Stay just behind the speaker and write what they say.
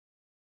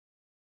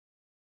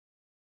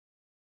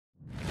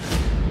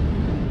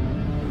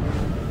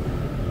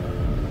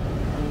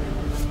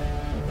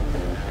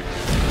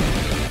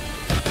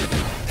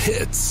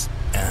Hits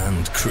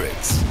and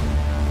Crits.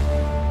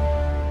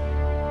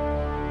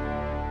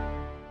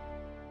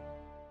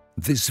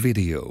 This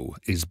video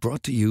is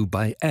brought to you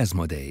by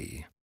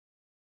Asmodee.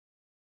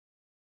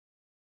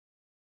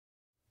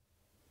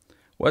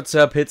 What's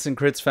up, Hits and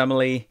Crits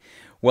family?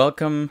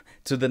 Welcome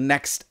to the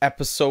next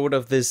episode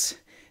of this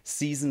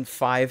Season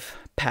 5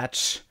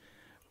 patch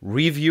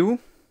review.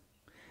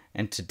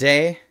 And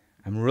today,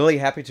 I'm really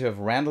happy to have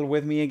Randall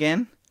with me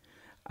again.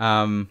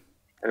 Hey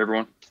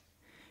everyone.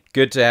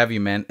 Good to have you,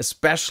 man.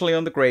 Especially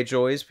on the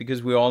Greyjoys,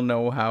 because we all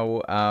know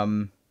how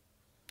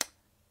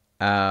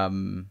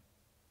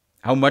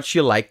much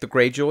you like the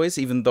Greyjoys,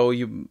 even though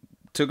you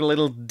took a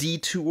little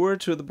detour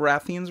to the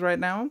Baratheons right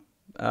now.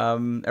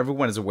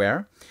 Everyone is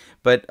aware.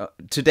 But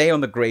today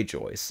on the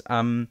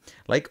Greyjoys,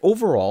 like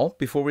overall,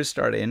 before we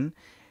start in,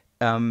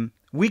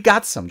 we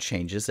got some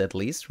changes at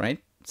least,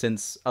 right?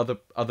 Since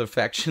other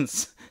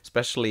factions,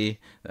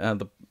 especially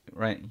the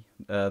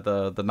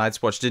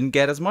Night's Watch, didn't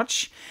get as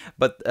much,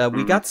 but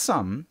we got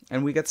some,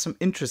 and we got some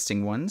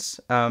interesting ones.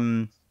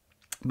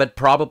 But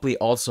probably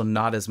also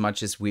not as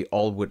much as we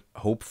all would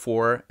hope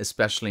for,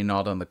 especially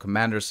not on the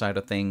commander side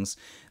of things.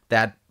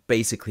 That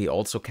basically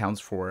also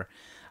counts for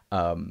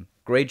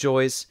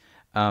Greyjoys.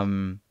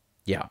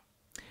 Yeah,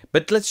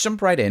 but let's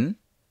jump right in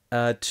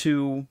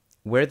to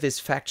where this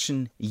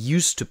faction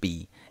used to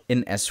be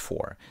in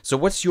S4. So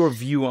what's your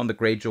view on the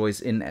Greyjoys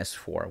in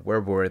S4?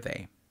 Where were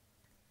they?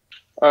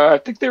 I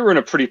think they were in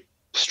a pretty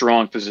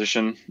strong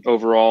position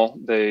overall.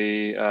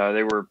 They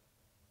were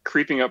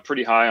creeping up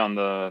pretty high on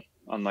the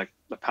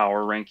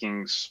power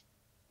rankings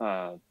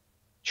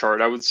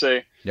chart, I would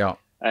say. Yeah,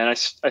 and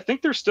I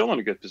think they're still in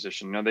a good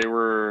position. You know,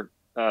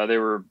 they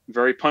were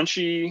very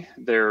punchy.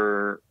 They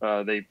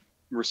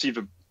received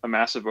a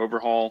massive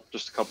overhaul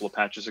just a couple of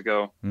patches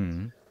ago,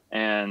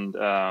 and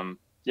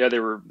yeah,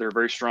 they're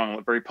very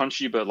strong, very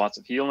punchy, but lots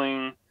of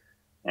healing.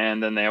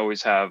 And then they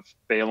always have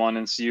Balon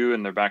and Siu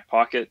in their back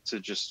pocket to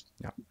just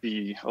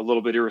be a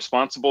little bit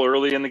irresponsible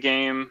early in the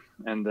game,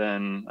 and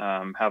then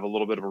have a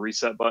little bit of a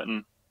reset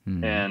button.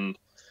 And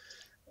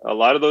a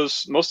lot of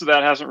most of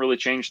that hasn't really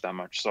changed that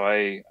much. So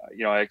I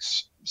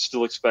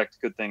still expect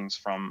good things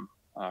from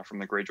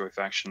the Greyjoy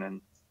faction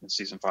in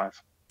Season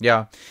 5.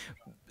 Yeah.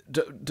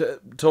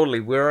 Totally.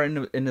 We're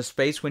in a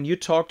space when you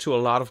talk to a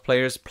lot of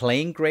players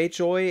playing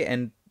Greyjoy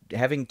and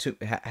having to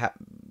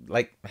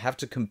have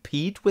to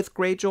compete with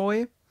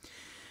Greyjoy,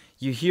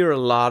 you hear a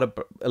lot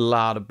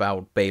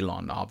about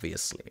Balon,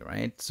 obviously,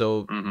 right?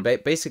 So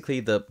basically,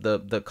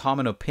 the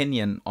common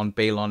opinion on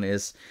Balon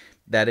is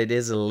that it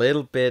is a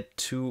little bit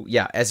too,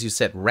 as you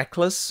said,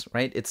 reckless,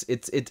 right?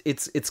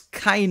 It's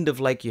kind of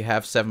like you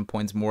have 7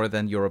 points more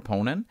than your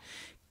opponent.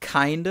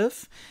 Kind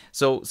of.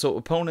 So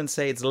opponents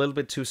say it's a little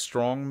bit too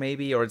strong,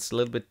 maybe, or it's a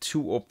little bit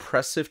too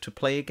oppressive to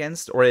play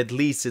against, or at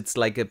least it's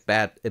like a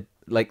bad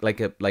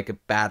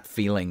bad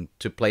feeling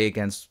to play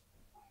against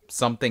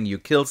something. You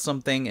kill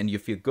something and you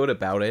feel good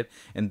about it,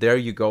 and there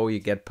you go, you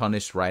get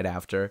punished right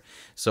after.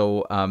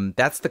 So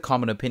that's the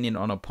common opinion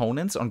on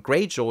opponents. On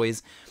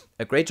Greyjoys,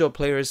 Greyjoy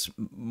players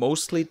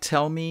mostly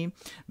tell me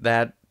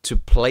that to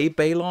play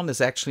Balon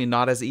is actually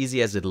not as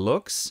easy as it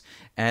looks,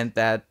 and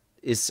that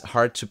is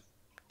hard to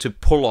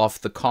pull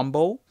off the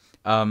combo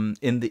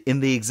in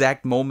the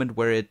exact moment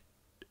where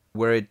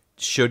it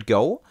should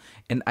go.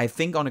 And I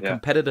think on a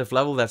competitive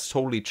level, that's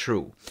totally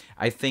true.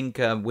 I think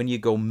when you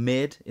go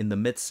in the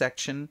mid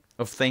section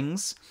of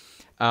things,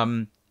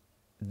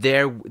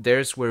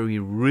 there's where he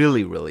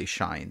really, really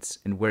shines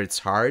and where it's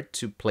hard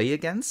to play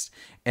against.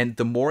 And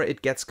the more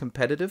it gets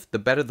competitive, the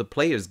better the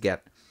players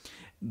get,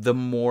 the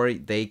more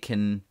they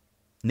can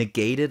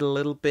negate it a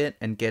little bit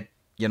and get,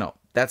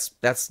 that's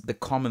the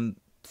common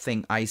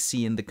thing I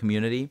see in the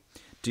community.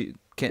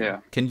 Can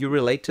you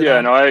relate to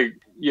that? I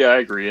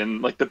agree.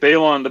 And like the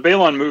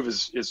Balon move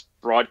is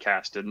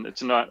broadcasted, and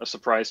it's not a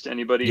surprise to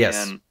anybody.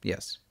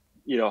 Yes.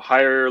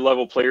 Higher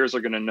level players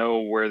are going to know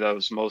where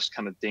those most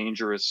kind of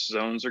dangerous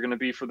zones are going to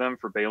be for them,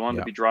 for Balon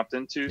to be dropped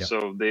into.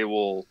 So they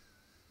will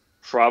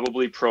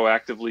probably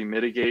proactively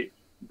mitigate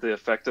the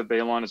effect of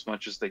Balon as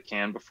much as they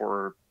can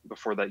before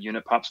that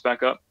unit pops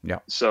back up.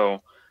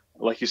 So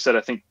like you said,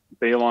 I think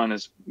Balon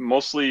has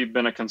mostly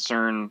been a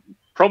concern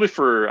probably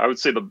for, I would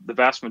say, the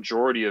vast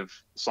majority of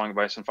Song of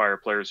Ice and Fire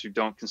players who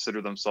don't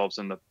consider themselves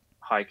in the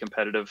high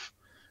competitive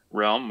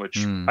realm, which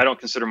I don't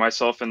consider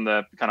myself in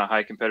the kind of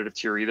high competitive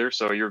tier either.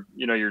 So you're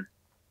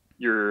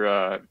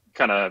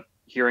kind of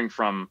hearing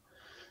from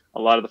a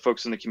lot of the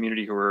folks in the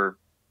community who are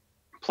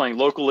playing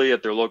locally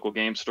at their local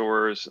game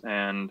stores,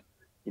 and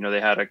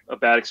they had a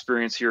bad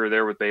experience here or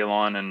there with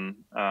Balon, and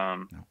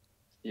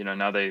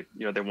now they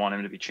want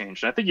him to be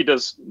changed. And I think he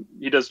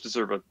does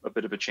deserve a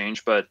bit of a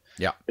change. But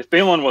if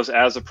Balon was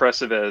as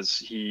oppressive as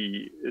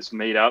he is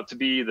made out to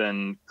be,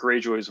 then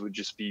Greyjoys would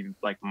just be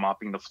like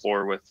mopping the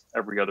floor with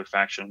every other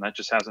faction. And that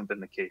just hasn't been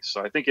the case.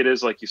 So I think it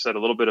is, like you said, a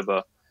little bit of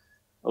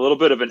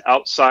an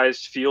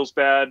outsized feels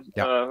bad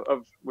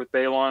with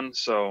Balon.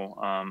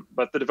 So,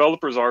 but the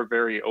developers are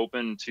very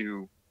open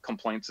to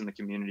complaints in the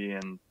community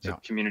and to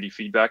community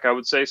feedback, I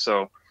would say.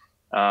 So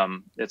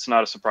it's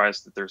not a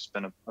surprise that there's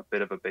been a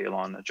bit of a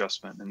Balon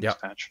adjustment in this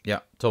patch. Yeah,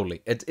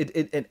 totally.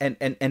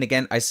 And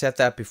again, I said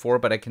that before,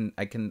 but I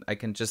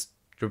can just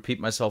repeat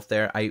myself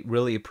there. I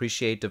really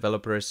appreciate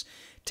developers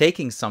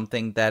taking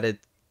something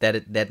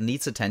that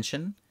needs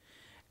attention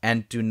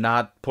and do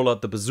not pull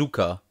out the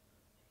bazooka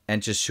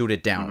and just shoot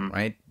it down,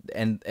 right?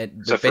 And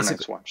except for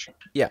Night's Watch.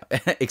 Yeah,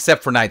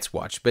 except for Night's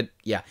Watch. But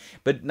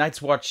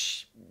Night's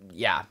Watch,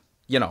 yeah,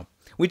 you know,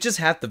 we just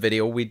had the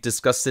video. We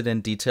discussed it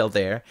in detail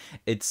there.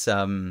 It's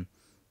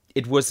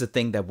it was a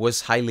thing that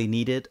was highly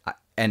needed.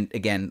 And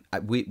again,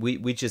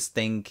 we just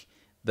think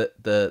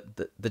that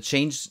the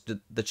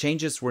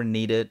changes were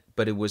needed,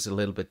 but it was a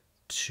little bit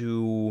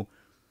too,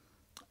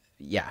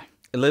 a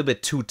little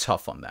bit too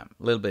tough on them.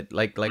 A little bit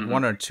like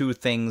one or two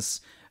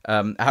things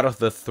out of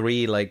the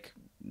three, like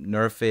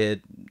nerf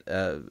it,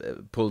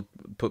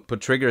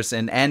 put triggers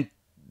in, and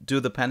do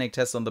the panic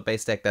test on the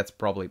base deck. That's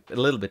probably a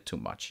little bit too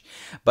much.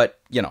 But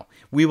you know,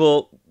 we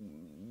will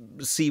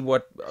see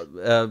what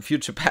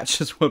future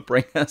patches will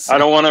bring us. I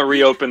don't want to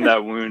reopen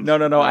that wound. No.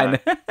 I know.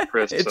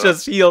 Chris, it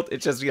just healed.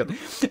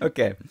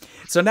 Okay,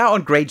 so now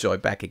on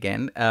Greyjoy back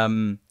again.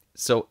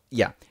 So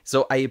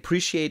I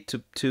appreciate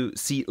to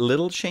see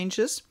little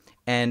changes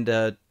and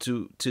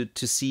to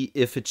see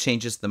if it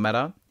changes the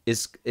meta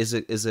is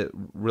a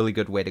really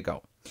good way to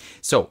go.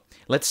 So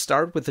let's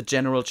start with the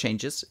general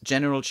changes.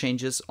 General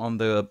changes on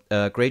the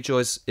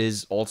Greyjoys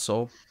is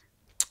also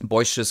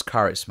boisterous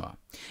charisma,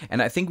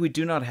 and I think we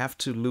do not have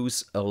to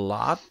lose a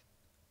lot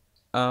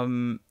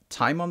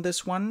time on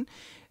this one,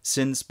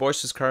 since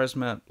boisterous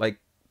charisma, like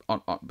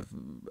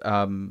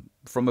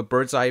from a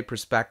bird's eye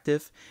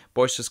perspective,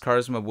 boisterous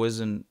charisma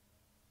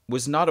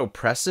was not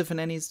oppressive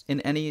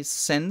in any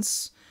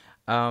sense,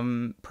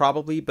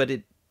 probably, but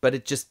it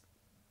just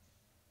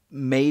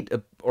made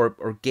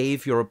or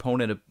gave your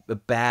opponent a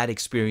bad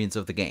experience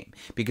of the game,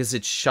 because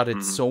it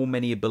shutted so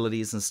many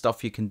abilities and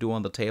stuff you can do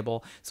on the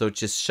table. So it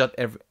just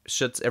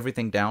shuts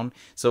everything down.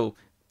 So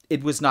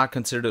it was not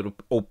considered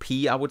OP,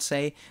 I would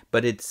say,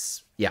 but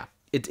it's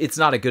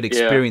not a good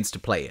experience to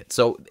play it.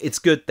 So it's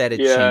good that it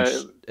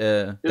changed.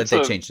 That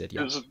they changed it.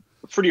 Yeah, it was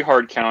a pretty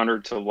hard counter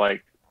to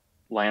like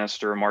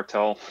Lannister,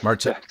 Martell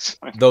decks.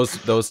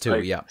 those two.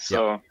 Like, like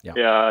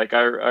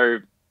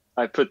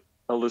I put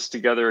a list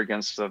together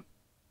against a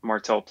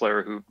Martell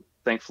player who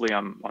thankfully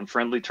I'm on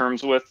friendly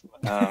terms with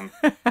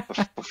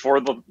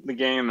before the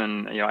game,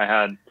 and you know, I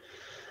had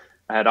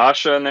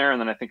Asha in there, and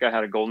then I think I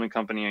had a Golden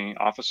Company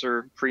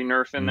officer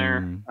pre-nerf in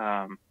there,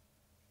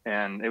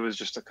 and it was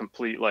just a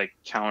complete like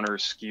counter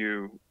spec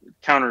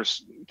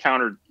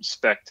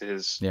to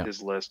his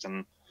list,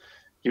 and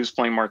he was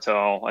playing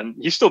Martell, and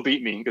he still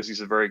beat me because he's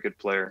a very good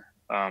player,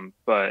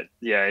 but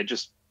yeah, it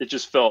just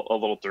felt a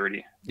little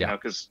dirty, you know,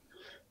 because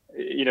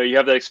you know, you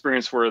have that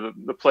experience where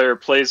the player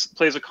plays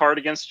a card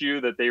against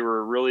you that they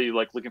were really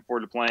like looking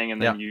forward to playing,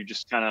 and then you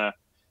just kind of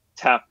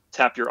tap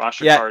your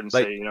Asha card and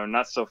say, you know,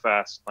 not so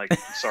fast, like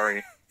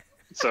sorry.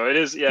 So it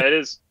is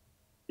it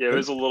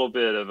was a little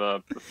bit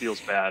of it feels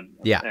bad.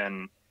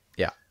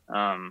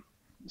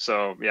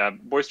 So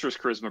boisterous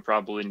charisma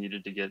probably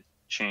needed to get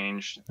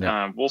changed.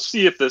 We'll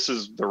see if this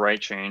is the right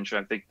change.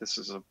 I think this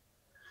is a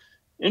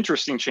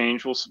interesting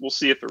change. We'll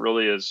see if it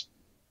really is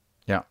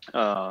you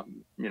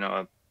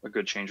know, a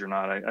good change or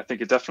not. I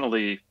think it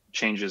definitely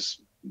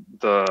changes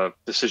the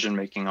decision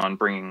making on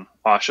bringing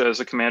Asha as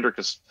a commander,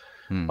 because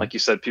like you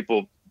said,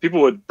 people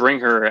would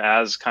bring her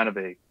as kind of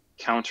a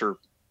counter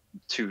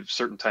to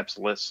certain types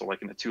of lists. So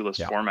like in a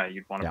 2-list format,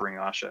 you'd want to bring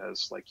Asha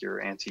as like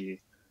your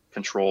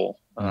anti-control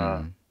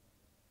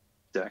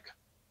deck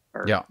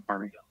or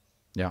army.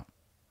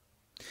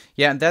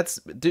 And that's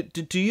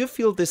do you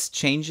feel this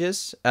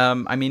changes?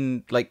 I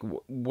mean, like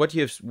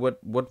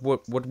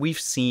what we've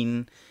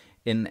seen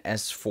in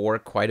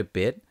S4 quite a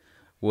bit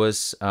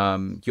was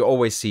you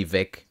always see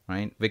Vic,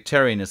 right?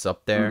 Victorian is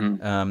up there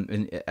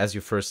as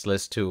your first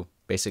list to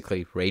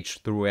basically rage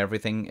through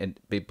everything, and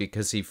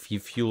because he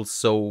fuels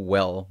so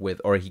well with,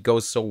 or he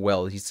goes so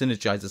well, he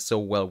synergizes so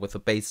well with the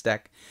base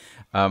deck,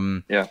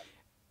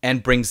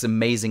 and brings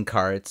amazing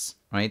cards,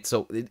 right?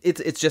 So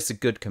it's just a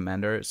good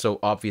commander. So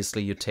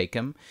obviously you take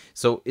him.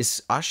 So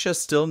is Asha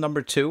still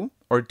number 2,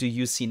 or do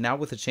you see now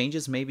with the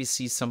changes maybe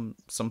see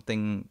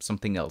something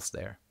else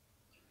there?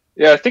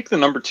 Yeah, I think the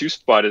number 2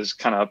 spot is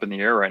kind of up in the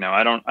air right now.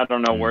 I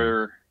don't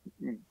know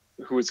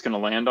who it's going to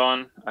land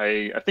on.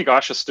 I think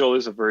Asha still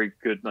is a very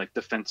good like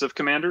defensive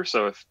commander.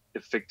 So if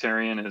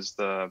Victorian is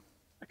the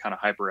kind of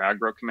hyper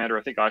aggro commander,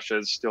 I think Asha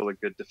is still a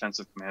good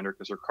defensive commander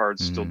because her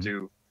cards still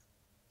do.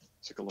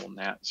 It's like a little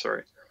gnat.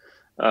 Sorry.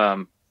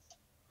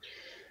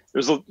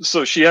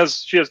 So she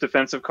has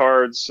defensive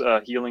cards,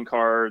 healing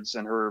cards,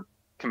 and her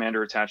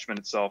commander attachment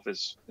itself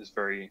is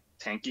very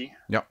tanky.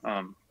 Yep.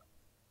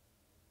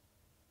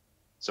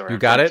 Sorry, you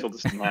got it.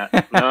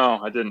 No,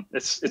 I didn't.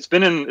 It's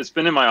been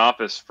in my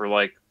office for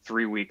like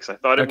 3 weeks. I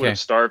thought it would have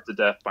starved to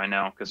death by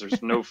now because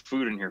there's no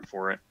food in here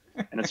for it,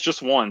 and it's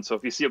just one. So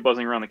if you see it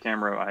buzzing around the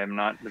camera,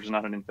 there's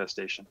not an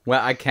infestation.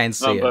 Well, I can't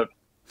see it.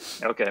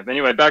 Okay. But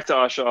anyway, back to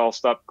Asha. I'll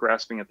stop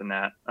grasping at the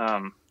gnat.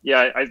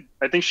 Yeah,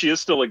 I think she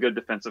is still a good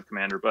defensive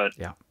commander, but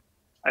Yeah.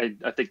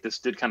 I think this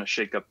did kind of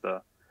shake up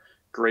the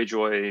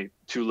Greyjoy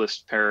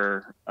 2-list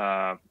pair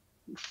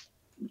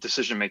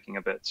decision making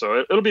a bit. So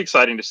it'll be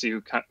exciting to see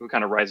who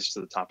kind of rises to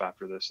the top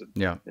after this.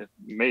 It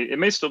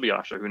may still be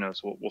Asha. Who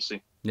knows? We'll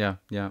see. Yeah,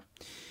 yeah.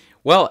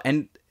 Well,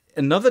 and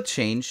another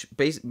change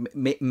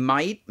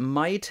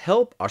might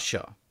help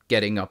Asha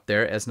getting up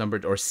there as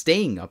or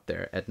staying up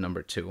there at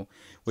number 2,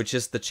 which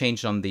is the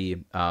change on the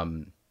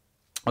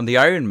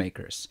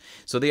Ironmakers.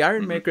 So the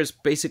Ironmakers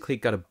basically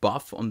got a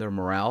buff on their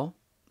morale,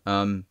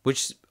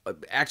 which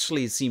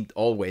actually seemed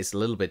always a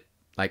little bit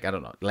like, I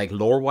don't know, like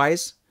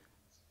lore-wise,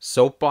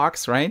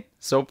 soapbox, right?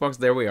 Soapbox,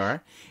 there we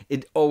are.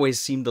 It always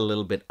seemed a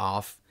little bit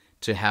off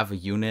to have a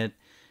unit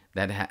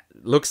that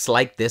looks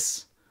like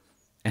this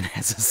and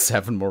has a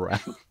 7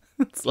 morale.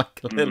 It's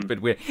like a little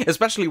bit weird,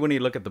 especially when you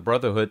look at the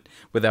Brotherhood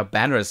with their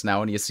banners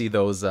now and you see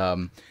those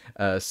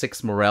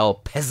 6 morale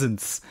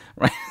peasants,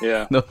 right?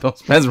 Yeah.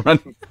 Those peasants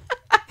running.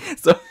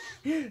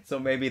 So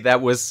maybe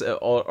that was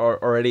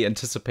already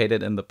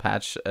anticipated in the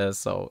patch.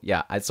 So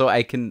yeah,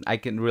 I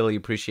can really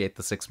appreciate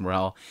the 6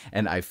 morale,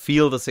 and I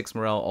feel the 6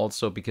 morale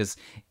also because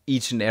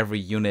each and every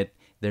unit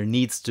there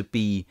needs to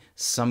be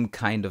some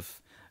kind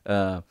of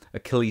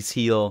Achilles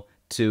heel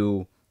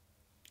to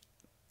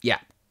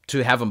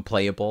have them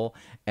playable.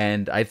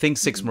 And I think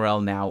 6 morale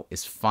now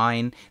is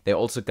fine. They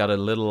also got a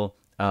little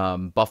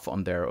buff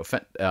on their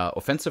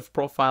offensive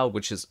profile,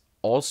 which is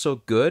also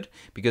good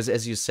because,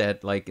 as you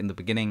said, like in the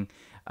beginning,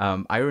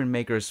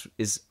 Ironmakers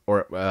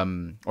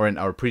or in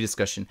our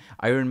pre-discussion,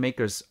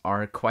 Ironmakers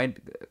are quite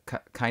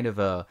kind of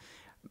a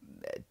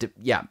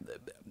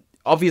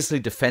obviously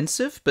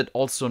defensive, but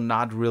also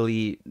not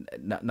really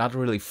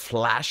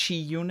flashy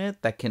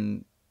unit that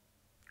can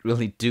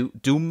really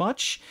do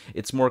much.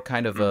 It's more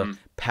kind of a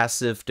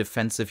passive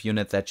defensive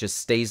unit that just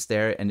stays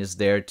there and is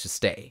there to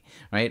stay,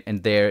 right?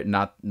 And they're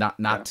not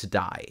to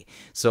die.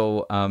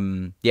 So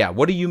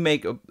what do you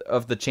make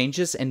of the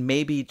changes? And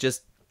maybe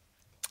just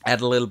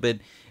add a little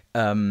bit,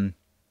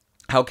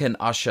 how can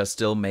Asha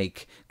still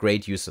make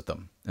great use of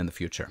them in the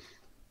future?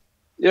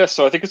 Yeah,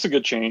 so I think it's a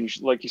good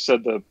change. Like you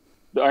said, the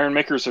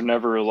Ironmakers are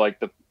never like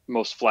the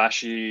most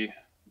flashy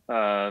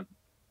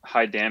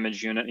high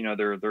damage unit. You know,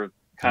 they're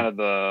kind of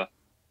the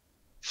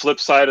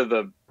flip side of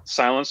the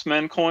Silence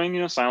Men coin.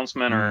 You know, Silence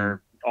Men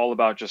are all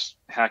about just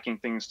hacking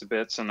things to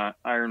bits, and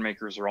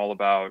Ironmakers are all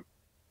about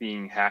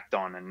being hacked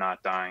on and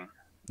not dying.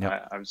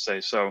 Yep. I would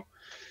say so.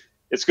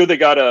 It's good they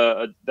got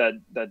that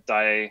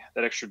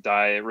extra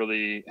die. It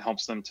really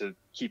helps them to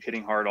keep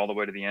hitting hard all the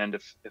way to the end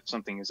if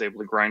something is able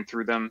to grind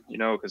through them. You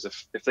know, because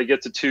if they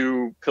get to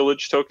 2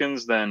 pillage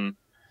tokens, then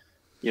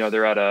you know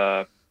they're at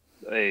a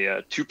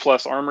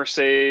 2+ armor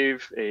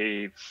save,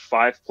 a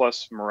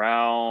 5+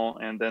 morale,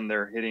 and then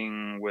they're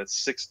hitting with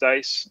 6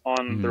 dice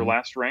on their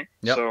last rank.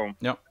 Yep. So,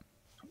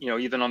 you know,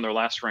 even on their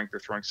last rank, they're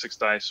throwing 6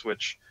 dice,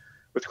 which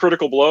with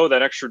critical blow,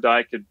 that extra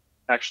die could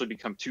actually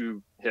become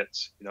 2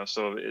 hits. You know,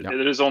 so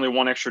it is only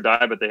 1 extra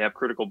die, but they have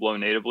critical blow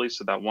natively,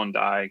 so that 1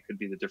 die could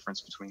be the difference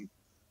between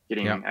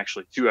getting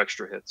actually 2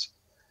 extra hits.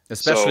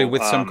 Especially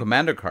with some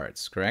commander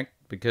cards, correct?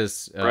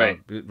 Because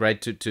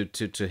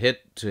to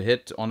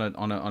hit on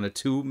a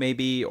 2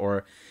 maybe,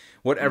 or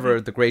whatever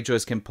the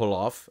Greyjoys can pull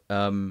off.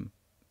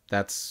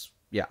 That's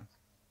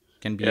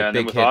can be a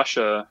big hit.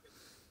 Asha,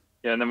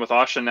 and then with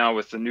Asha now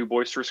with the new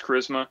boisterous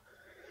charisma,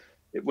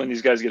 when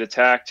these guys get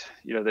attacked,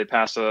 you know, they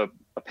pass a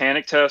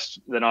panic test.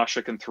 Then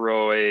Asha can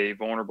throw a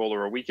vulnerable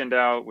or a weakened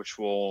out, which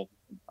will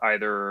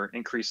either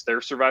increase their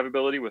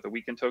survivability with a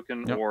weakened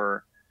token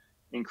or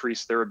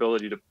increase their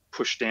ability to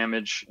push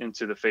damage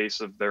into the face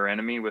of their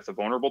enemy with a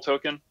vulnerable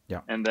token.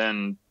 And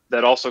then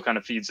that also kind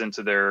of feeds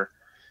into their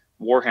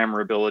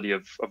Warhammer ability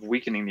of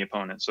weakening the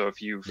opponent. So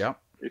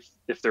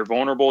if they're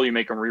vulnerable, you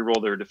make them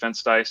reroll their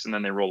defense dice and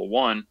then they roll a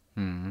 1.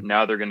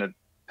 Now they're going to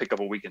pick up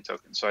a weakened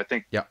token. So I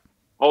think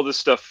all this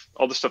stuff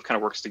kind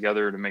of works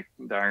together to make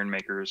the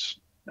Ironmakers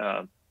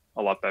a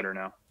lot better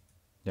now.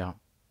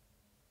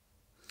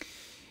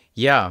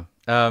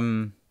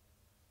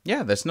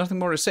 There's nothing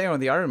more to say on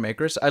the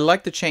Ironmakers. I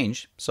like the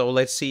change, so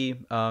let's see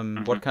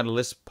what kind of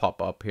lists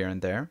pop up here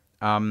and there.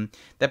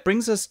 That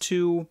brings us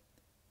to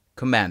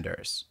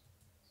Commanders.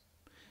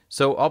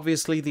 So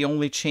obviously the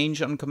only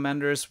change on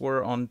Commanders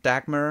were on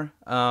Dagmer,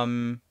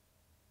 and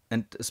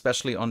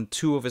especially on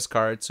 2 of his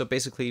cards. So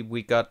basically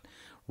we got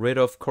rid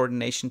of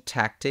Coordination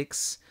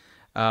Tactics,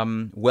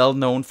 well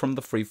known from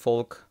the Free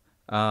Folk,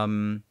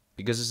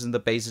 because it's in the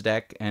base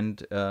deck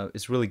and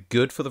is really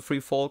good for the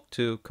Free Folk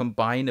to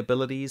combine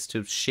abilities,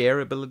 to share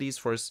abilities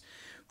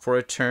for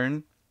a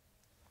turn,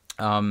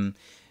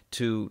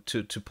 to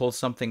pull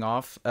something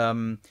off.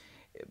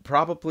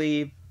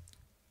 Probably,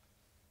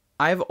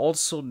 I've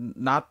also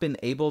not been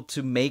able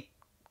to make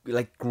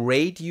like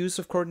great use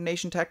of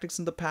Coordination Tactics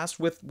in the past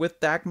with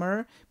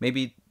Dagmer.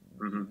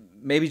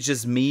 Maybe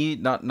just me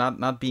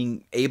not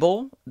being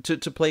able to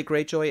play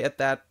Greyjoy at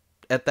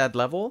that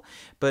level,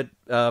 but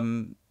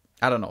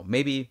I don't know.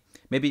 Maybe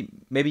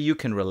maybe you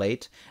can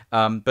relate.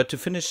 But to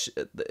finish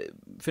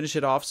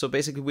it off, so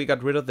basically we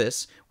got rid of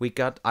this. We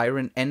got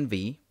Iron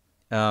Envy,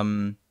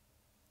 and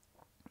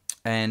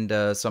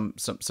some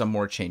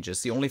more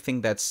changes. The only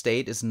thing that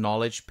stayed is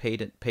knowledge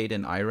paid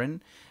in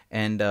iron.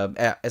 And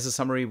as a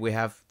summary, we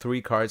have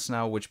 3 cards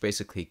now, which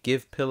basically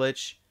give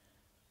pillage.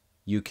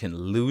 You can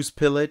lose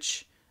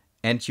pillage,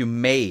 and you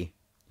may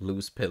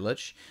lose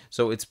pillage.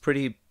 So it's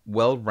pretty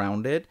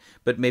well-rounded,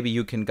 but maybe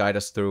you can guide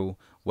us through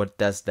what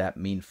does that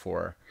mean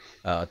for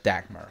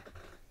Dagmer.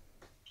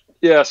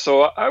 Yeah,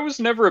 so I was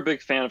never a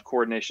big fan of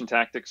coordination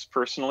tactics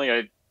personally.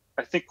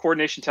 I think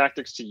coordination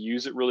tactics, to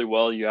use it really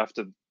well, you have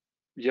to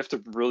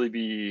really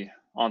be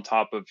on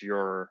top of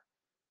your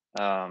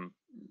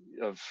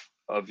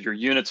of your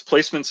units'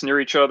 placements near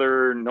each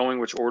other, knowing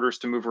which orders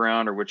to move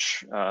around or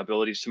which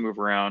abilities to move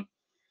around.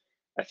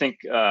 I think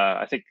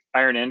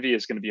Iron Envy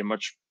is going to be a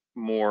much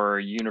more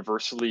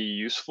universally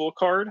useful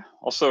card.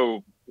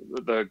 Also,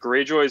 the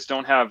Greyjoys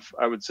don't have,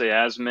 I would say,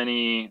 as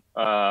many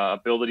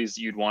abilities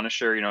that you'd want to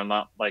share. You know,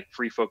 not like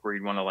Free Folk where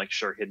you'd want to like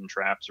share hidden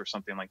traps or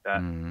something like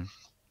that.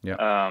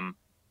 Yeah.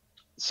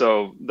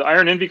 So the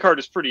Iron Envy card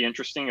is pretty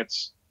interesting. I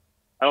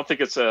don't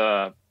think it's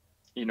going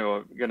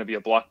to be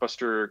a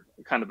blockbuster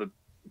kind of a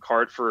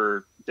card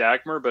for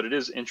Dagmer, but it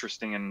is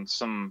interesting in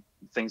some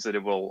things that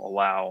it will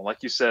allow.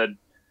 Like you said,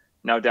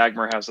 now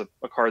Dagmer has a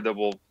card that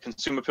will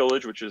consume a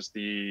pillage, which is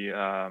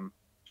the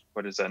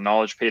what is that?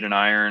 Knowledge paid in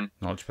iron.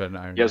 Knowledge paid in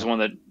iron. He has one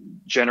that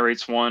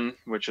generates one,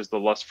 which is the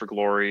Lust for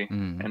Glory,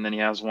 and then he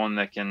has one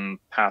that can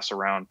pass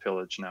around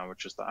pillage now,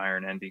 which is the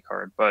Iron Envy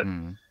card. But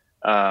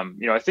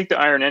I think the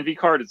Iron Envy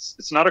card,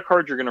 it's not a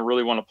card you're going to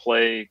really want to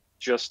play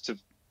just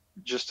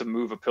to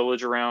move a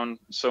pillage around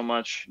so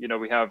much. You know,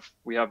 we have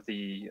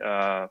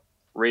the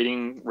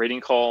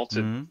rating call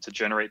to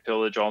generate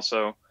pillage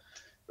also.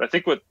 But I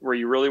think where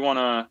you really want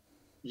to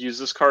use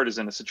this card is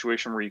in a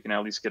situation where you can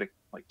at least get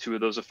like 2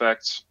 of those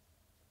effects.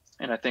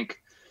 And I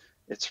think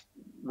it's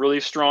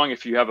really strong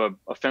if you have a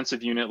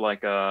offensive unit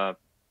like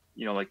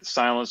like the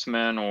Silence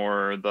Men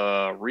or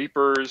the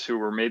Reapers, who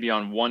were maybe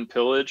on 1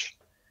 pillage,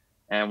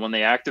 and when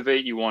they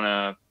activate, you want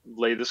to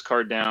lay this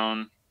card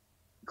down,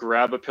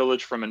 grab a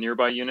pillage from a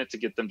nearby unit to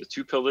get them to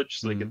 2 pillage,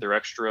 so they get their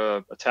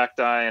extra attack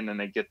die, and then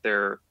they get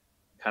their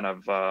kind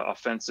of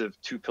offensive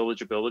 2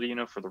 pillage ability,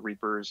 for the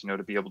Reapers,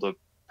 to be able to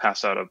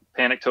pass out a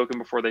panic token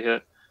before they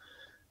hit.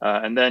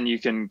 And then you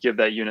can give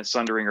that unit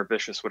Sundering or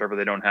Vicious, whatever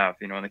they don't have.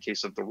 In the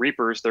case of the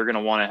Reapers, they're going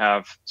to want to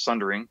have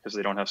Sundering because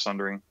they don't have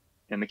Sundering.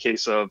 In the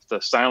case of the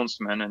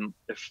Silenced Men, and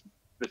if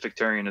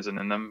Victarion isn't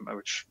in them,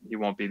 which he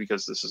won't be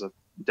because this is a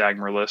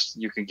Dagmer list,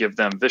 you can give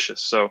them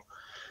Vicious. So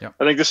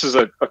I think this is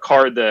a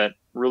card that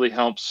really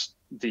helps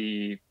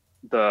that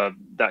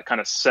kind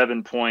of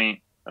 7-point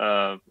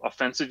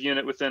offensive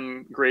unit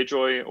within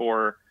Greyjoy,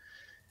 or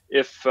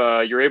if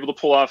you're able to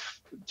pull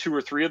off 2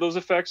 or 3 of those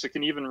effects, it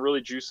can even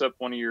really juice up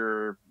one of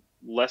your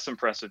less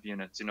impressive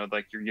units,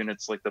 like your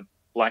units like the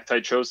Black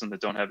Tide Chosen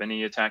that don't have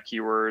any attack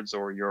keywords,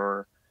 or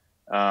your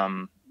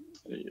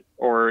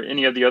or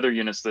any of the other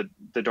units that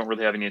don't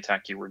really have any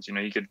attack keywords.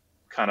 You could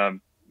kind of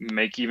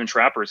make even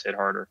Trappers hit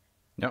harder.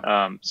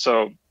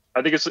 So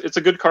I think it's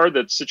a good card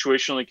that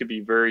situationally could be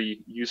very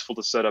useful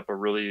to set up a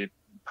really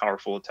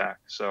powerful attack.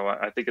 So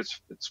I think it's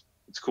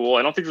cool.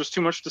 I don't think there's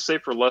too much to say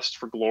for Lust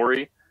for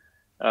Glory.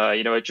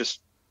 It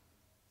just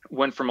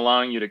went from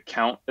allowing you to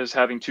count as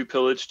having 2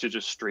 pillage to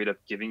just straight up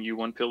giving you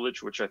 1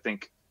 pillage, which I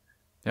think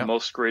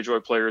most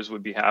Greyjoy players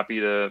would be happy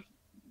to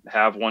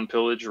have 1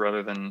 pillage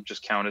rather than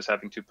just count as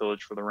having 2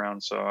 pillage for the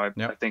round. So I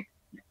think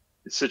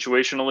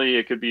situationally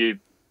it could be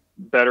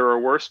better or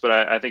worse, but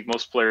I think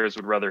most players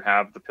would rather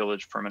have the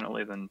pillage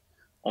permanently than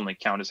only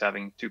count as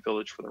having 2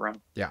 pillage for the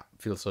round. Yeah,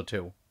 I feel so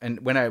too. And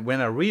when I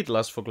read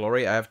Lust for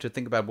Glory, I have to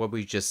think about what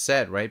we just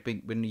said, right?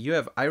 When you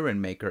have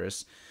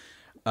Ironmakers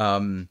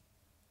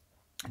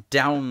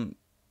down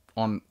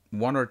on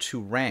 1 or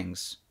 2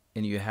 ranks,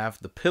 and you have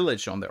the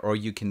pillage on there, or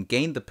you can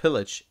gain the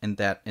pillage in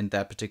that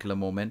particular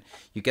moment,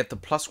 you get the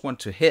 +1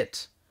 to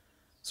hit.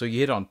 So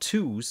you hit on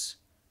 2s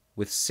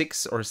with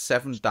 6 or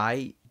 7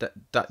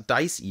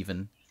 dice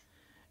even.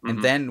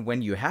 And then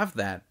when you have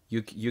that,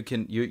 you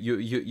can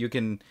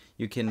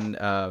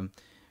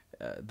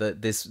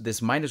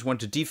this -1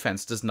 to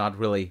defense does not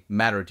really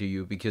matter to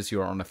you because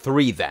you're on a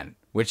 3 then,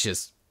 which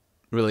is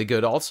really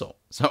good also.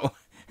 So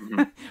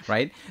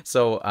right?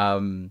 So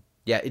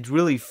it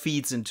really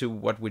feeds into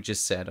what we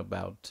just said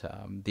about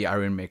the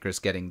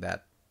Ironmakers getting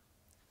that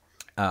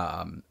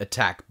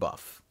attack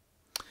buff.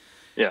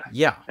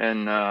 Yeah.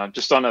 And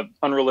just on an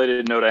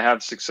unrelated note, I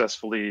have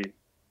successfully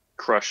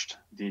crushed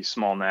the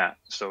small gnat,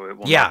 so it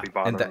will not be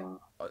bothering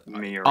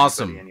me or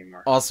anybody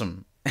anymore.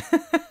 Awesome.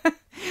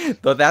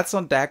 Though that's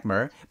on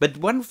Dagmer. But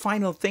one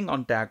final thing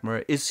on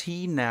Dagmer, is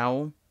he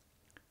now...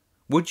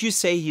 Would you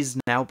say he's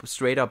now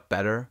straight up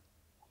better?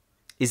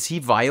 Is he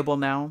viable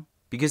now?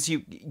 Because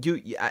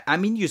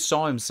you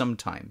saw him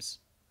sometimes,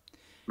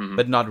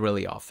 but not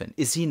really often.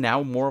 Is he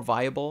now more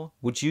viable?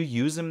 Would you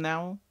use him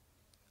now?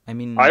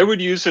 I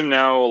would use him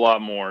now a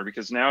lot more,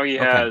 because now he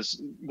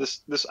has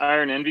this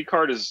Iron Envy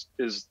card is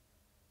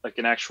like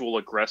an actual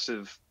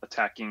aggressive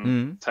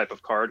attacking type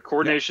of card.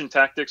 Coordination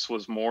Tactics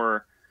was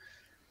more,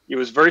 it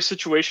was very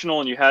situational,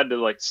 and you had to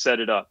like set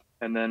it up.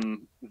 And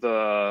then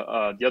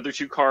the other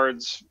two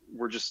cards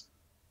were just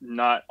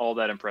not all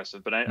that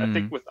impressive. But I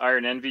think with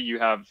Iron Envy, you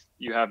have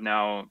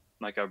now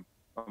like a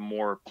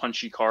more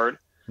punchy card.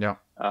 Yeah.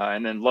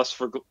 And then Lust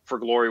for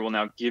Glory will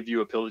now give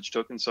you a pillage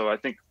token. So I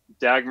think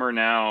Dagmer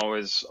now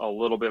is a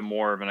little bit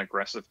more of an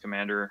aggressive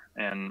commander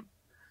and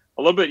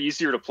a little bit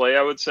easier to play,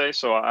 I would say.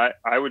 So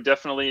I would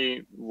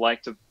definitely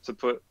like to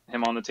put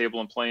him on the table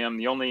and play him.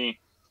 The only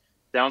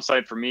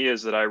downside for me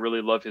is that I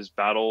really love his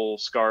Battle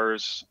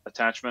Scars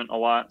attachment a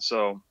lot.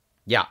 So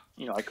yeah,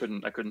 you know, I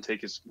couldn't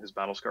take his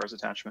Battle Scars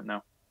attachment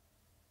now.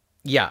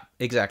 Yeah,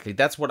 exactly.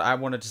 That's what I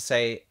wanted to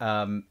say.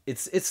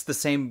 It's the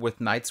same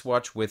with Night's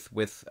Watch with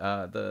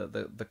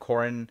the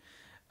Corrin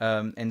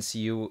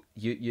NCU.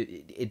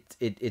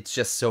 It's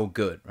just so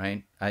good,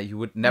 right? You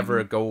would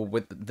never go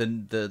with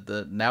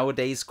the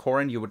nowadays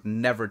Corrin. You would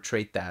never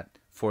trade that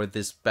for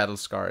this Battle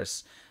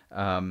Scars,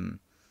 and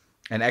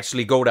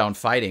actually go down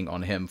fighting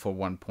on him for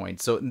 1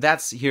 point. So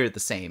that's here the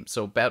same.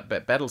 So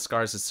Battle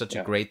Scars is such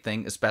a great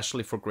thing,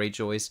 especially for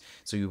Greyjoys.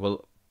 So you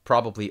will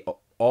probably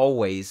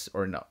always,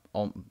 or not,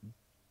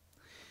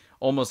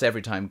 almost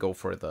every time go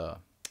for the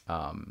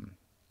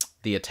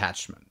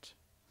attachment.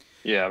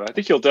 Yeah, but I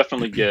think he'll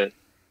definitely get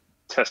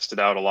tested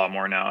out a lot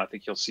more now. I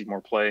think you'll see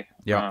more play.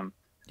 Yeah.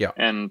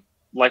 And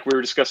like we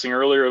were discussing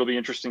earlier, it'll be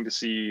interesting to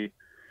see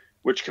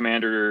which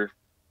commander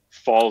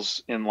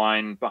falls in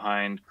line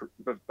behind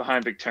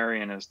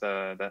Victarion as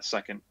that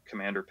second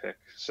commander pick.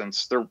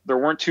 Since there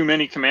weren't too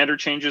many commander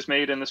changes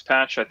made in this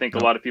patch, I think a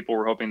lot of people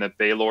were hoping that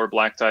Baelor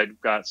Blacktide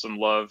got some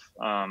love.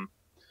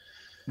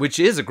 Which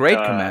is a great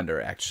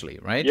commander, actually,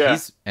 right? Yeah,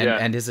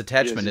 and his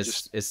attachment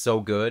is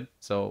so good.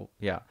 So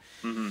yeah.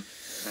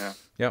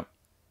 Yeah.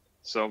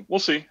 So we'll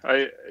see.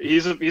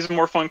 He's a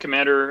more fun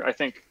commander, I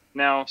think,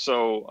 now.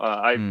 So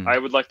I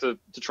would like to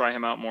try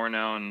him out more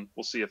now, and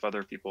we'll see if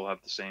other people have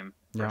the same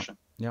impression.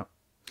 Yeah.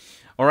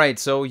 All right.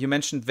 So you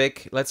mentioned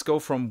Vic. Let's go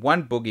from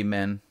one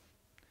boogeyman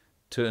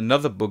to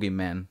another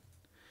boogeyman,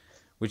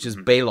 which is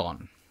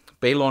Balon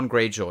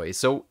Greyjoy.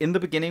 So in the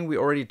beginning, we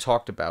already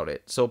talked about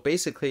it. So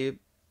basically,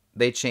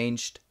 they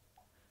changed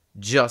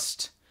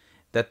just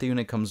that the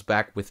unit comes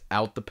back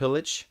without the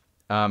pillage.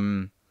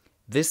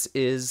 This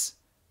is,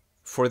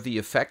 for the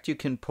effect you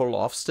can pull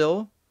off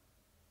still,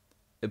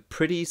 a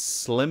pretty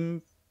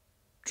slim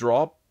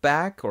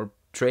drawback or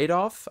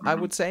trade-off, I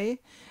would say.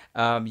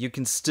 You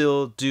can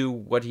still do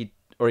what he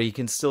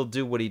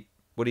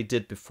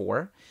did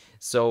before.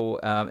 So,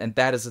 and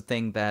that is a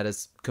thing that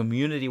is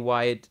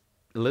community-wide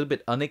a little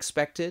bit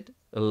unexpected.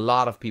 A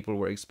lot of people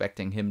were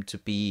expecting him to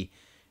be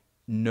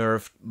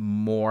nerfed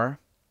more.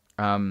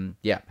 How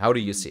do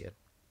you see it?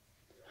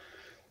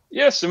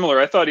 Yeah, similar.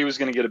 I thought he was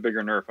going to get a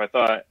bigger nerf. I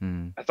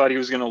thought he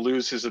was going to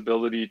lose his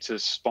ability to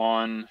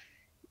spawn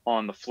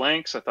on the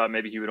flanks. I thought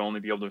maybe he would only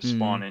be able to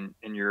spawn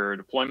in your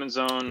deployment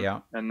zone. Yeah.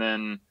 And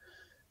then,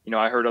 you know,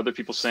 I heard other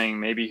people saying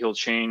maybe he'll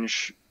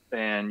change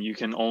and you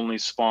can only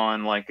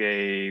spawn like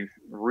a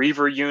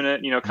Reaver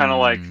unit, you know, kind of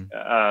like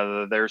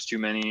There's Too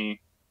Many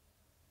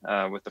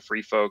with the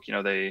Free Folk. You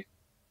know, they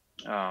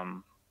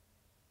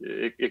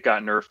it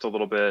got nerfed a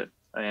little bit,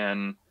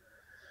 and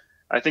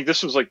I think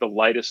this was like the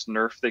lightest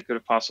nerf they could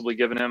have possibly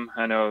given him.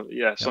 I know,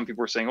 some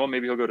people were saying, well,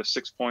 maybe he'll go to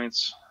 6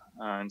 points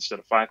instead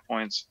of 5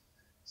 points.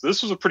 So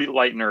this was a pretty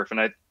light nerf, and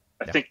I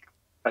think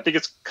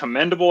it's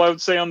commendable, I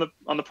would say, on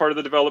the part of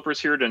the developers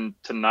here to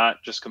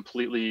not just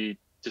completely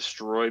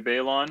destroy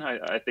Balon.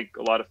 I think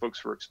a lot of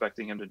folks were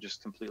expecting him to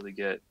just completely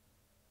get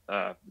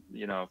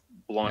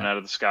blown out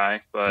of the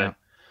sky, but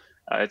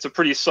it's a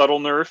pretty subtle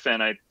nerf,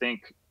 and I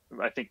think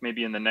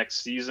maybe in the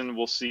next season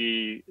we'll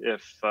see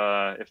if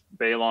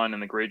Balon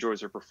and the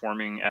Greyjoys are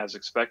performing as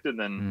expected.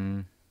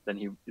 Then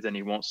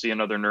he won't see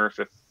another nerf.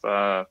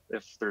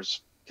 If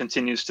there's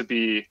continues to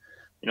be,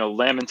 you know,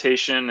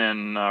 lamentation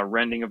and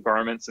rending of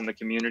garments in the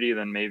community,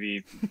 then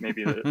maybe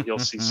you'll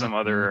see some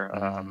other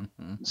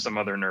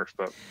nerf.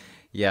 But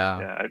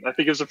I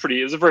think it was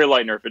a very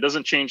light nerf. It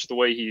doesn't change the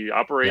way he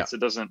operates. It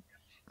doesn't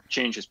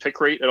change his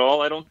pick rate at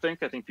all. I don't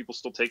think. I think people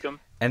still take him.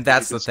 And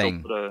that's the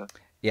thing.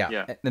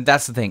 And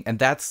that's the thing. And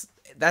that's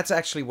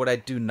actually what I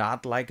do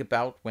not like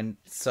about when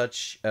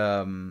such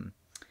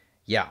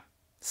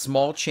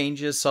small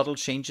changes, subtle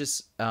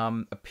changes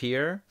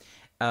appear.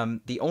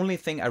 The only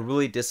thing I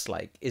really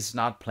dislike is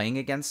not playing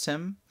against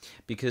him,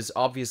 because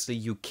obviously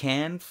you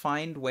can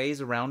find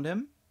ways around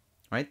him,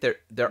 right?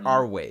 There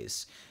are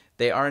ways.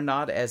 They are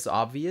not as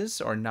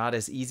obvious or not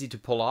as easy to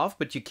pull off,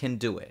 but you can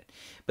do it.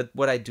 But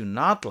what I do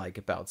not like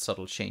about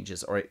subtle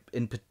changes, or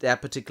in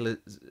that particular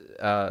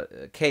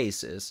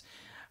case, is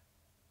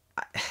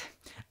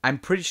I'm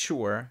pretty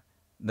sure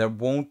there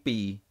won't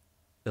be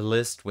a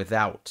list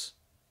without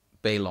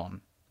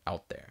Balon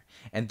out there.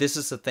 And this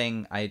is a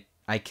thing I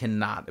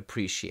cannot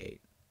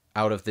appreciate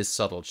out of this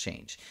subtle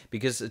change,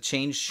 because a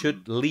change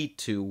should lead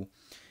to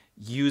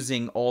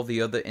using all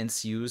the other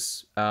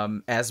NCUs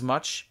as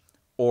much,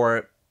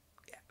 or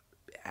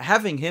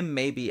having him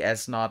maybe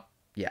as not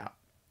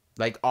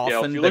like Yeah, if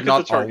often, you but look at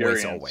not the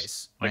always,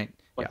 Targaryens, right?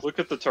 like look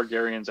at the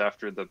Targaryens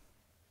after the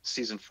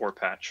season 4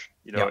 patch.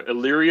 You know, Yeah.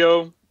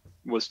 Illyrio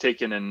was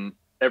taken in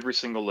every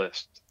single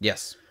list,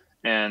 Yes.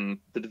 and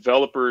the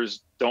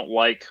developers don't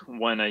like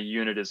when a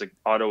unit is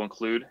auto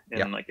include in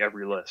Yeah. like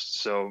every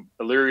list. So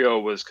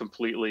Illyrio was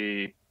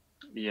completely,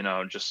 you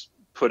know, just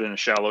put in a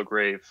shallow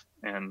grave,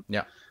 and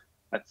Yeah.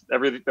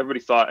 everybody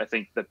thought, I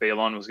think, that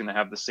Balon was going to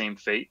have the same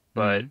fate,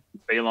 but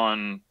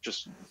Balon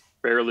just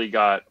barely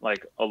got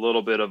like a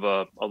little bit of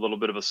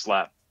a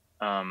slap.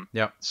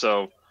 Yeah.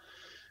 So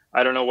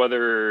I don't know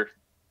whether,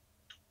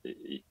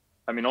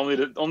 I mean, only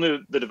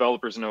the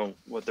developers know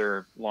what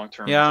their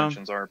long-term Yeah.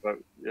 intentions are, but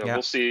Yeah.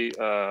 we'll see.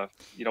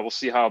 You know, we'll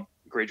see how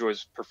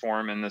Greyjoys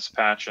perform in this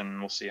patch, and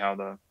we'll see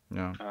how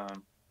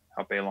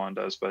how Balon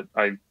does. But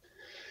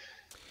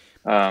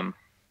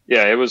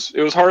yeah,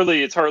 it's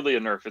hardly a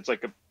nerf.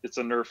 It's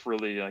a nerf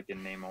really like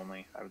in name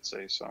only, I would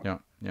say. So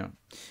yeah.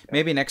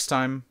 Maybe next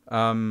time.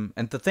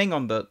 And the thing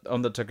on the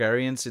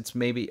Targaryens, it's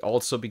maybe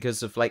also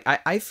because of like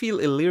I feel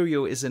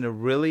Illyrio is in a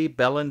really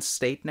balanced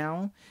state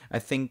now. I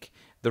think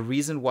the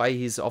reason why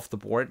he's off the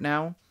board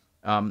now,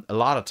 a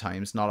lot of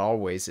times, not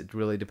always, it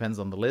really depends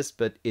on the list,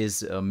 but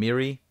is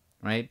Miri,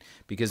 right?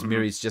 Because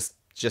Miri's just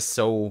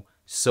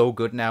so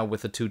good now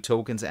with the 2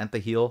 tokens and the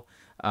heal.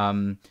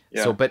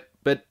 So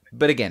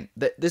but again,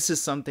 this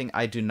is something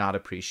I do not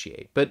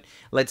appreciate. But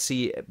let's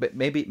see. But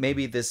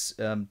maybe this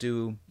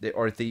the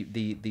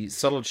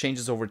subtle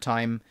changes over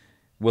time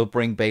will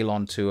bring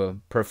Balon to a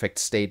perfect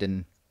state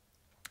in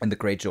the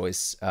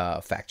Greyjoys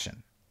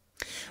faction.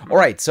 All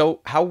right.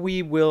 So how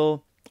we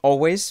will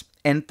always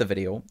end the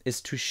video is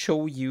to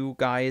show you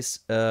guys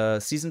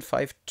season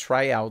 5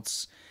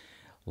 tryouts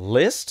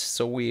list.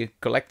 So we're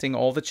collecting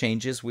all the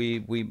changes,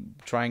 we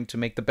trying to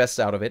make the best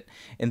out of it,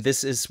 and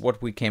this is what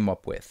we came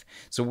up with.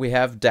 So we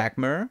have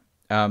Dagmer,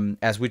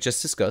 as we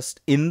just discussed,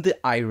 in the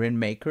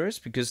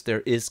Ironmakers, because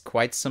there is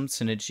quite some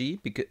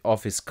synergy because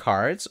of his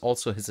cards,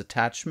 also his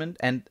attachment,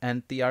 and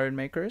the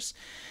Ironmakers.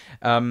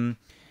 Euron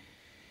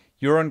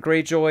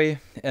Greyjoy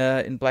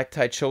in Black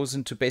Tide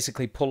chosen to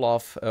basically pull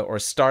off or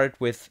start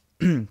with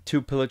 2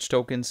 pillage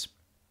tokens.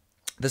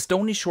 The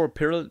Stony Shore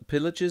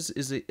Pillages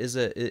is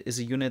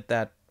a unit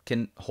that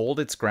can hold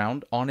its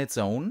ground on its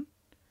own,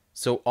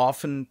 so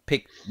often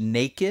pick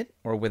naked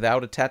or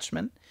without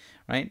attachment,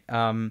 right?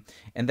 And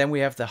then we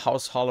have the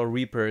House Hollow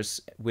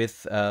Reapers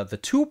with the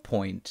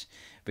 2-point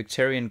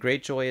Victorian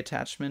Greyjoy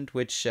attachment,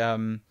 which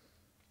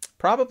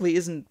probably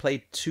isn't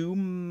played too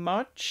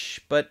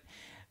much, but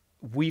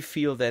we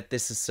feel that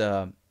this is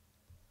a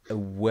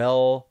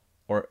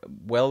well-rounded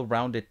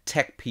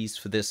tech piece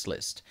for this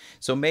list.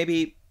 So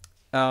maybe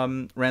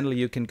Randall,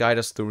 you can guide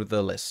us through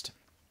the list.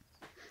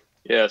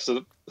 Yeah, so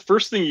the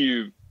first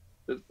thing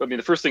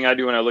the first thing I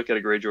do when I look at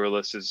a Greyjoy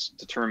list is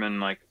determine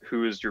like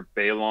who is your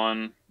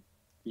Balon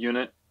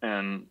unit,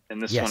 and in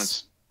this one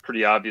it's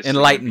pretty obvious.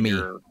 Enlighten me.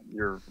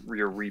 Your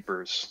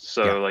Reapers.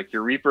 So like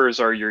your Reapers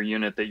are your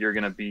unit that you're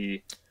going to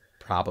be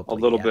probably a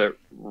little bit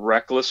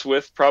reckless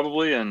with,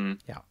 probably,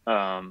 and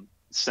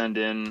send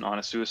in on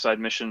a suicide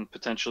mission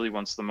potentially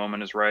once the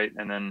moment is right,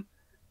 and then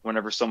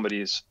whenever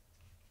somebody's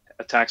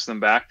attacks them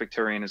back,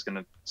 Victorian is going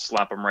to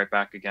slap them right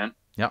back again.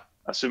 Yeah.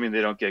 Assuming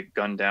they don't get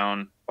gunned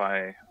down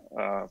by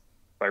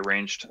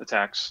ranged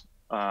attacks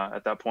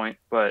at that point.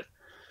 But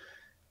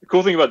the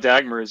cool thing about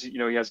Dagmer is, you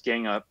know, he has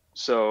gang up,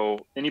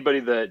 so anybody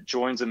that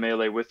joins a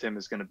melee with him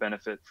is going to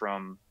benefit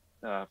from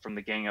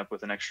the gang up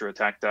with an extra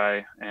attack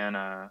die and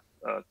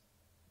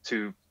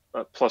 +1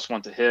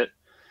 to hit.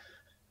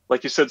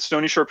 Like you said,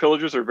 Stony Shore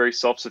Pillagers are a very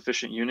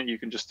self-sufficient unit. You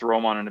can just throw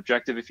them on an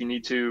objective if you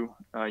need to.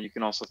 You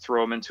can also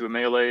throw them into a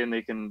melee, and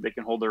they can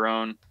hold their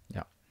own.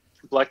 Yeah.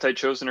 Black Tide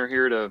Chosen are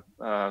here to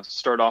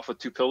start off with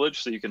 2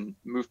 pillage, so you can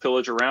move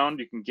pillage around.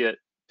 You can get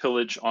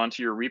pillage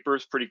onto your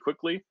Reapers pretty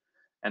quickly,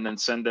 and then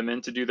send them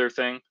in to do their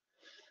thing.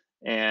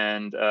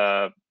 And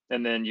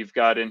then you've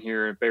got in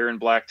here Baron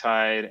Black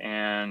Tide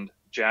and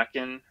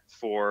Jaqen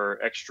for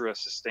extra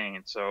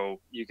sustain. So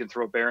you can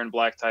throw Baron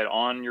Black Tide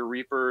on your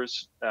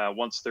Reapers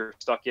once they're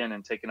stuck in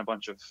and taking a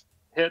bunch of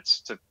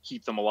hits to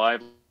keep them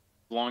alive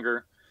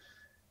longer.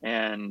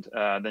 And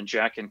then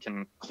Jaqen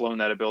can clone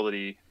that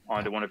ability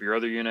onto one of your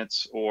other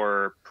units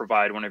or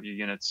provide one of your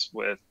units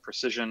with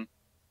precision.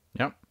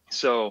 Yep.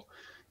 So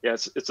yeah,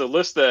 it's a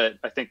list that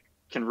I think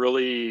can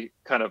really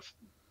kind of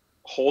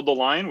hold the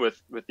line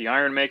with the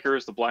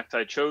Ironmakers, the Black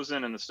Tide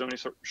Chosen, and the Stony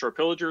Shore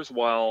Pillagers,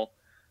 while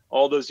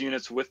all those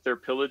units with their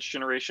pillage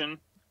generation,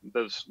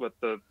 those with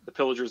the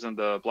Pillagers and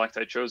the Black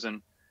Tide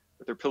Chosen,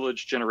 with their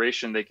pillage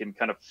generation, they can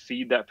kind of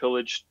feed that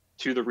pillage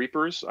to the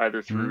Reapers,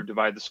 either through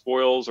Divide the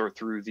Spoils or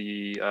through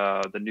the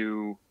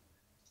new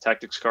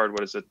tactics card.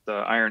 What is it? The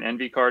Iron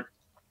Envy card.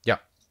 Yeah.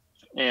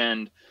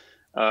 And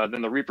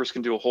then the Reapers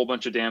can do a whole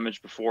bunch of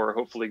damage before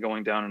hopefully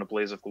going down in a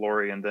blaze of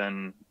glory, and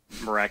then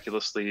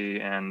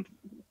miraculously and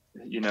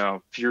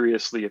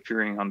furiously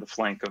appearing on the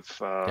flank of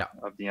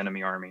the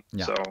enemy army.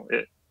 Yeah. So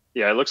it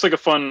looks like a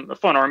fun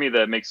army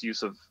that makes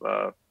use of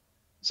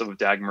some of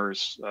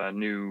Dagmer's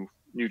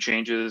new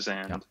changes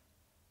and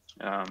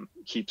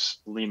keeps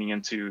leaning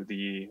into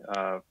the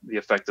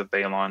effect of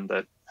Balon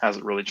that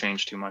hasn't really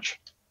changed too much.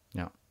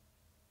 Yeah.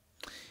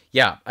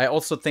 Yeah, I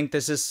also think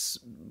this is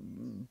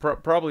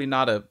probably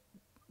not a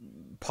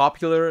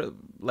popular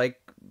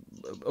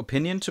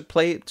opinion to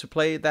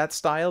play that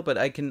style, but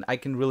I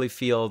can really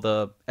feel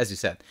the, as you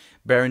said,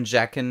 Baron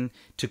Jaqen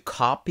to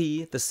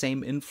copy the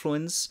same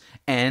influence,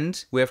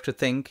 and we have to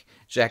think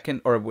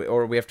Jaqen, or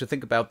we have to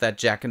think about that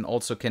Jaqen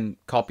also can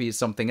copy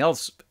something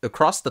else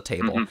across the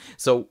table.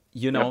 So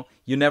you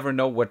never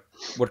know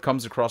what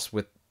comes across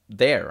with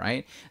there,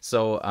 right?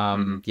 So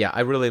yeah,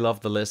 I really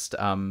love the list.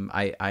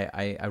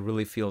 I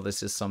really feel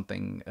this is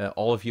something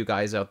all of you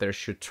guys out there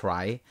should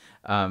try.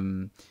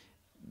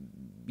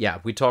 Yeah,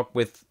 we talked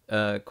with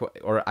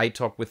I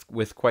talked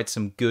with quite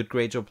some good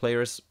Greyjoy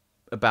players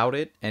about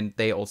it, and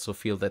they also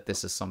feel that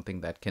this is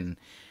something that can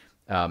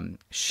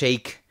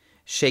shake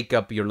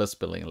up your list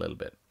building a little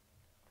bit.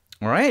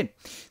 All right,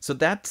 so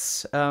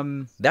that's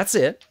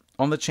it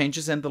on the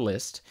changes and the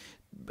list.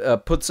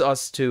 Puts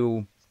us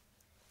to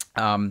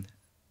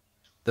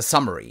the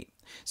summary.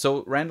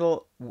 So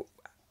Randall,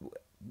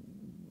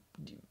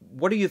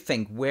 what do you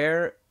think?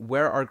 Where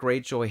are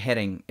Greyjoy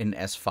heading in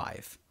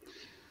S5?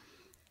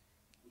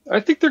 I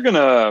think they're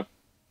gonna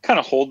kind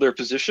of hold their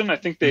position. I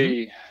think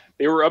they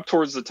were up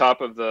towards the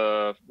top of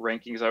the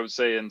rankings, I would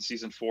say, in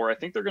season 4. I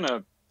think they're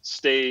gonna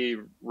stay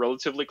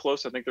relatively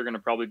close. I think they're gonna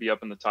probably be up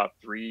in the top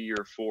 3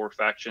 or 4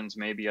 factions,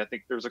 maybe. I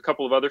think there's a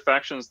couple of other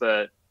factions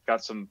that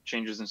got some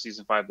changes in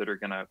season 5 that are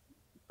gonna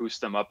boost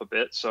them up a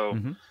bit. So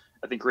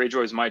I think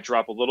Greyjoys might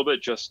drop a little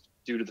bit just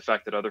due to the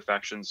fact that other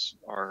factions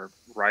are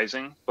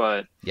rising.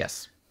 But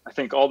yes, I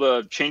think all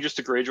the changes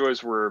to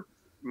Greyjoys were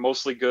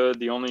mostly good.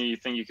 The only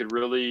thing you could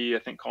really, I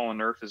think, call a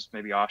nerf is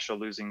maybe Asha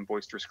losing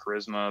boisterous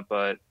charisma,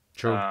 but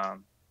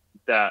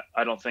that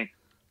I don't think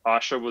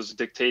Asha was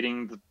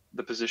dictating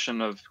the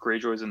position of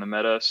Greyjoys in the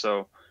meta.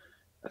 So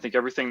I think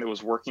everything that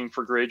was working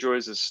for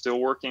Greyjoys is still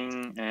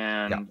working,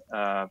 and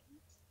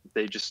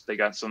they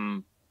got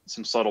some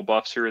subtle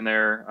buffs here and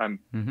there.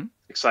 I'm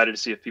excited to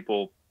see if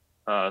people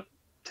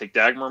take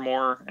Dagmer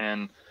more,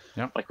 and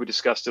like we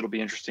discussed, it'll be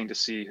interesting to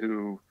see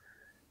who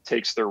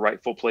takes their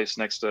rightful place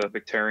next to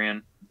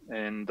Victarion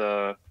in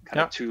the kind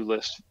of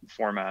 2-list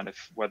format,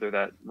 if whether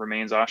that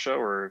remains Asha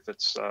or if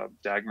it's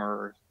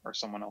Dagmer or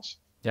someone else.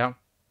 Yeah,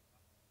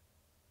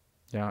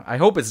 I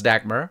hope it's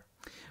Dagmer,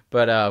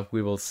 but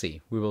we will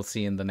see. We will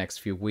see in the next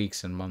few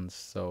weeks and months.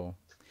 So,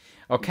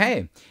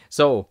 okay.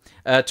 So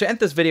to end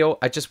this video,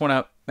 I just want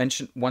to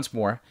mention once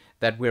more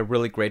that we're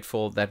really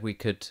grateful that we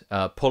could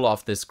pull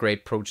off this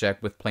great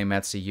project with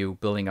Playmats EU,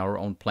 building our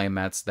own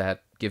playmats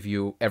that give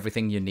you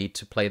everything you need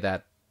to play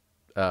that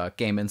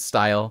game in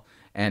style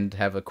and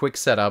have a quick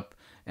setup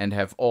and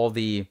have all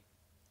the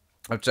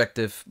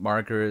objective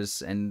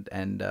markers and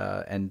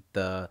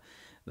the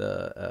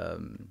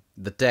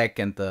deck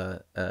and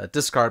the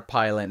discard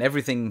pile, and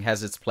everything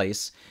has its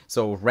place.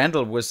 So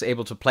Randall was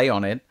able to play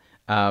on it.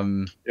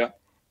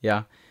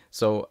 Yeah.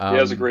 So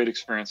it was a great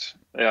experience.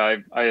 Yeah,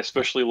 I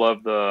especially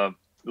love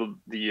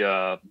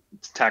the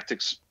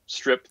tactics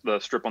strip, the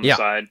strip on the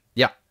side.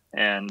 Yeah.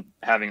 And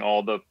having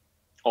all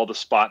the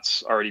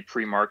spots already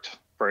pre-marked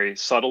very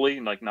subtly,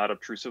 like not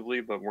obtrusively,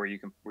 but where you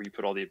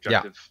put all the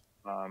objective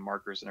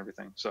markers and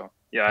everything. So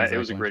yeah, It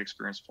was a great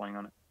experience playing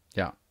on it.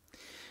 Yeah.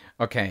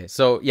 Okay,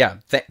 so yeah,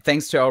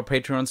 thanks to our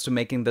Patreons to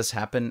making this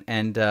happen.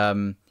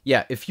 And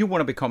yeah, if you want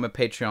to become a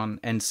Patreon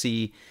and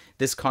see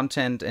this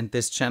content and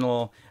this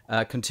channel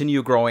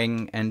continue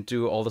growing and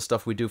do all the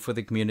stuff we do for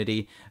the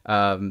community,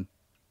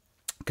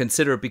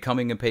 consider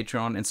becoming a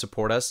Patreon and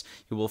support us.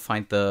 You will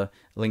find the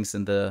links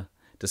in the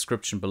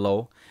description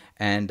below.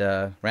 And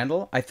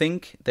Randall, I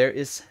think there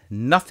is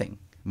nothing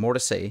more to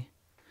say.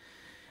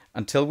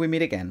 Until we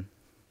meet again,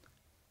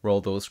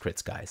 roll those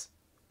crits, guys.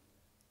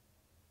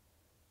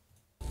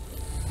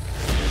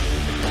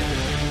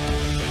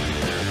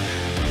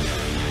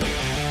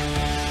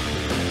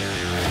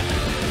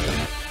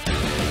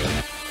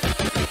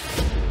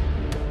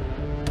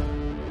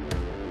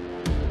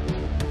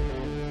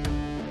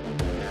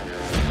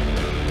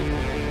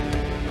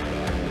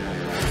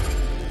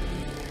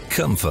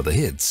 Come for the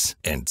hits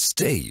and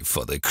stay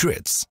for the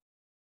crits.